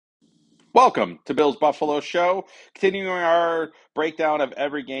Welcome to Bill's Buffalo Show. Continuing our breakdown of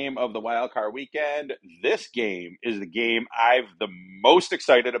every game of the Wild Card Weekend. This game is the game I'm the most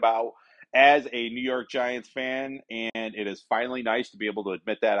excited about as a New York Giants fan, and it is finally nice to be able to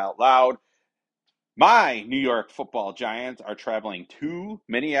admit that out loud. My New York Football Giants are traveling to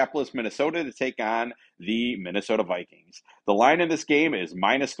Minneapolis, Minnesota to take on the Minnesota Vikings. The line in this game is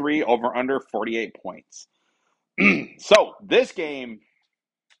 -3 over under 48 points. So this game,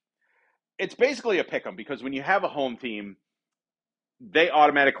 it's basically a pick 'em because when you have a home team, they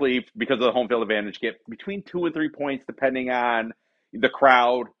automatically, because of the home field advantage, get between 2 and 3 points depending on the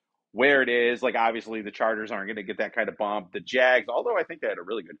crowd, where it is. Like, obviously, the Chargers aren't going to get that kind of bump. The Jags, although I think they had a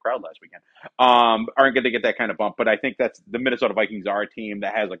really good crowd last weekend, aren't going to get that kind of bump. But I think that's the Minnesota Vikings are a team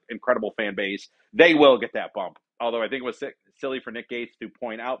that has an incredible fan base. They will get that bump. Although I think it was silly for Nick Gates to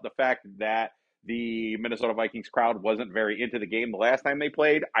point out the fact that the Minnesota Vikings crowd wasn't very into the game the last time they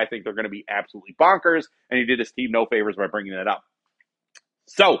played. I think they're going to be absolutely bonkers, and he did his team no favors by bringing it up.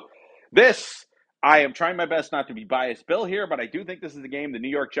 So, this, I am trying my best not to be biased, Bill, here, but I do think this is a game the New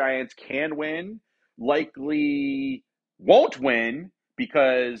York Giants can win, likely won't win,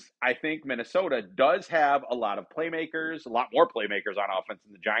 because I think Minnesota does have a lot of playmakers, a lot more playmakers on offense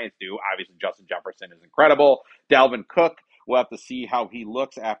than the Giants do. Obviously, Justin Jefferson is incredible. Dalvin Cook, we'll have to see how he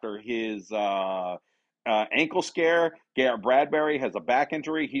looks after his ankle scare. Garrett Bradbury has a back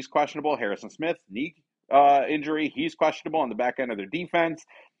injury. He's questionable. Harrison Smith, knee injury. He's questionable on the back end of their defense.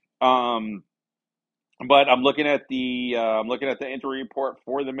 Um, but I'm looking at the injury report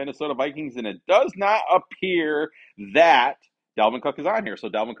for the Minnesota Vikings, and it does not appear that Dalvin Cook is on here. So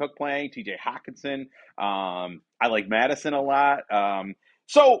Dalvin Cook playing, T.J. Hockenson. I like Madison a lot.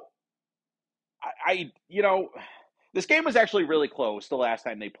 So this game was actually really close the last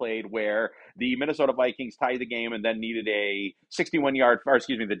time they played, where the Minnesota Vikings tied the game and then needed a 61-yard, or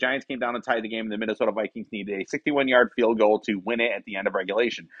excuse me, the Giants came down and tied the game, and the Minnesota Vikings needed a 61-yard field goal to win it at the end of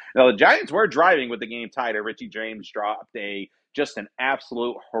regulation. Now, the Giants were driving with the game tied, and Richie James dropped just an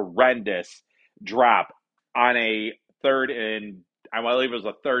absolute horrendous drop on a I believe it was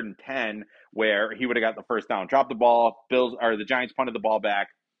a 3rd and 10, where he would have got the first down, dropped the ball. The Giants punted the ball back.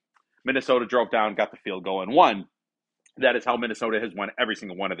 Minnesota drove down, got the field goal, and won. That is how Minnesota has won every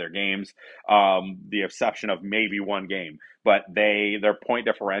single one of their games, the exception of maybe one game. But their point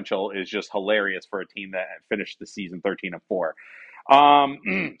differential is just hilarious for a team that finished the season 13-4.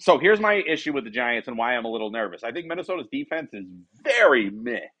 So here's my issue with the Giants and why I'm a little nervous. I think Minnesota's defense is very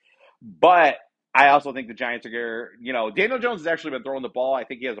meh, but I also think the Giants are, Daniel Jones has actually been throwing the ball. I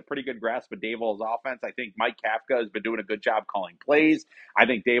think he has a pretty good grasp of Daboll's offense. I think Mike Kafka has been doing a good job calling plays. I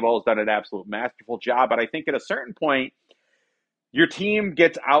think Daboll has done an absolute masterful job. But I think at a certain point, your team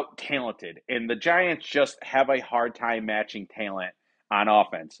gets out talented, and the Giants just have a hard time matching talent on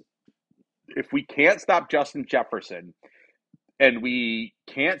offense. If we can't stop Justin Jefferson, and we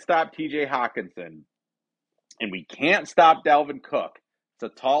can't stop TJ Hockenson, and we can't stop Dalvin Cook, it's a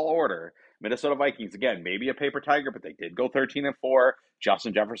tall order. Minnesota Vikings, again, maybe a paper tiger, but they did go 13-4.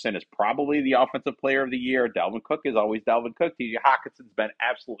 Justin Jefferson is probably the offensive player of the year. Dalvin Cook is always Dalvin Cook. TJ Hawkinson's been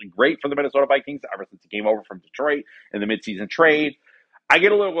absolutely great for the Minnesota Vikings ever since he came over from Detroit in the midseason trade. I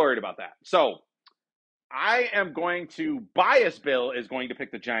get a little worried about that. So I am going to, bias Bill is going to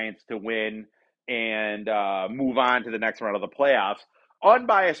pick the Giants to win and move on to the next round of the playoffs.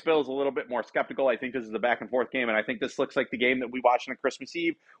 Unbiased Bill is a little bit more skeptical. I think this is a back and forth game, and I think this looks like the game that we watched on Christmas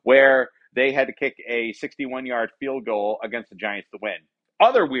Eve, where they had to kick a 61-yard field goal against the Giants to win.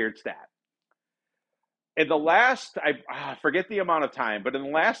 Other weird stat. In the last, I forget the amount of time, but in the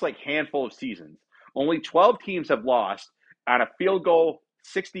last handful of seasons, only 12 teams have lost on a field goal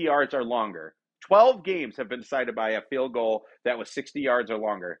 60 yards or longer. 12 games have been decided by a field goal that was 60 yards or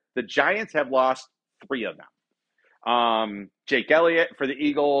longer. The Giants have lost 3 of them. Jake Elliott for the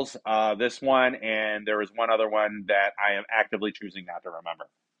Eagles, this one, and there was one other one that I am actively choosing not to remember.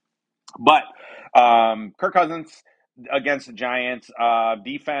 But Kirk Cousins against the Giants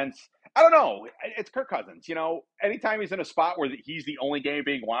defense, I don't know. It's Kirk Cousins. Anytime he's in a spot where he's the only game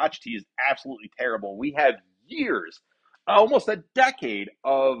being watched, he's absolutely terrible. We have years, almost a decade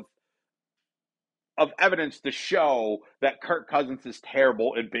of evidence to show that Kirk Cousins is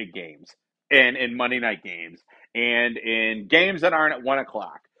terrible in big games and in Monday night games and in games that aren't at 1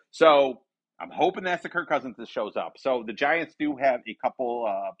 o'clock. So I'm hoping that's the Kirk Cousins that shows up. So the Giants do have a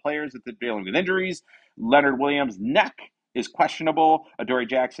couple players that are dealing with injuries. Leonard Williams' neck is questionable. Adoree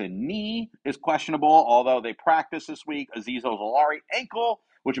Jackson knee is questionable, although they practice this week. Azeez Ojulari ankle,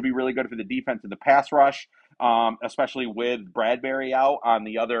 which would be really good for the defense and the pass rush, especially with Bradbury out on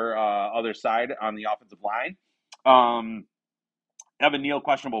the other side on the offensive line. Evan Neal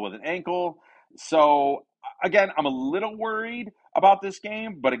questionable with an ankle. So again, I'm a little worried about this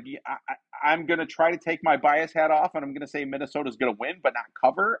game, but again, I'm going to try to take my bias hat off, and I'm going to say Minnesota's going to win, but not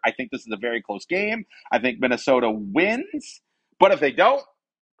cover. I think this is a very close game. I think Minnesota wins, but if they don't,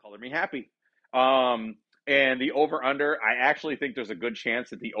 color me happy. And the over under, I actually think there's a good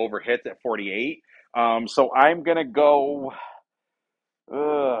chance that the over hits at 48. So I'm going to go.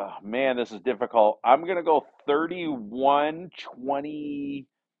 Man, this is difficult. I'm going to go 31-20,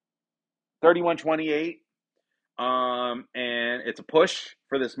 31-28. And it's a push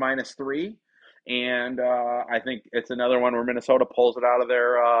for this -3. And I think it's another one where Minnesota pulls it out of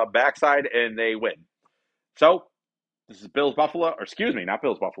their backside and they win. So this is Bills Buffalo, or excuse me, not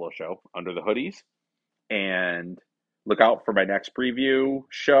Bills Buffalo show, Under the Hoodies. And look out for my next preview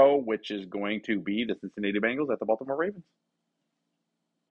show, which is going to be the Cincinnati Bengals at the Baltimore Ravens.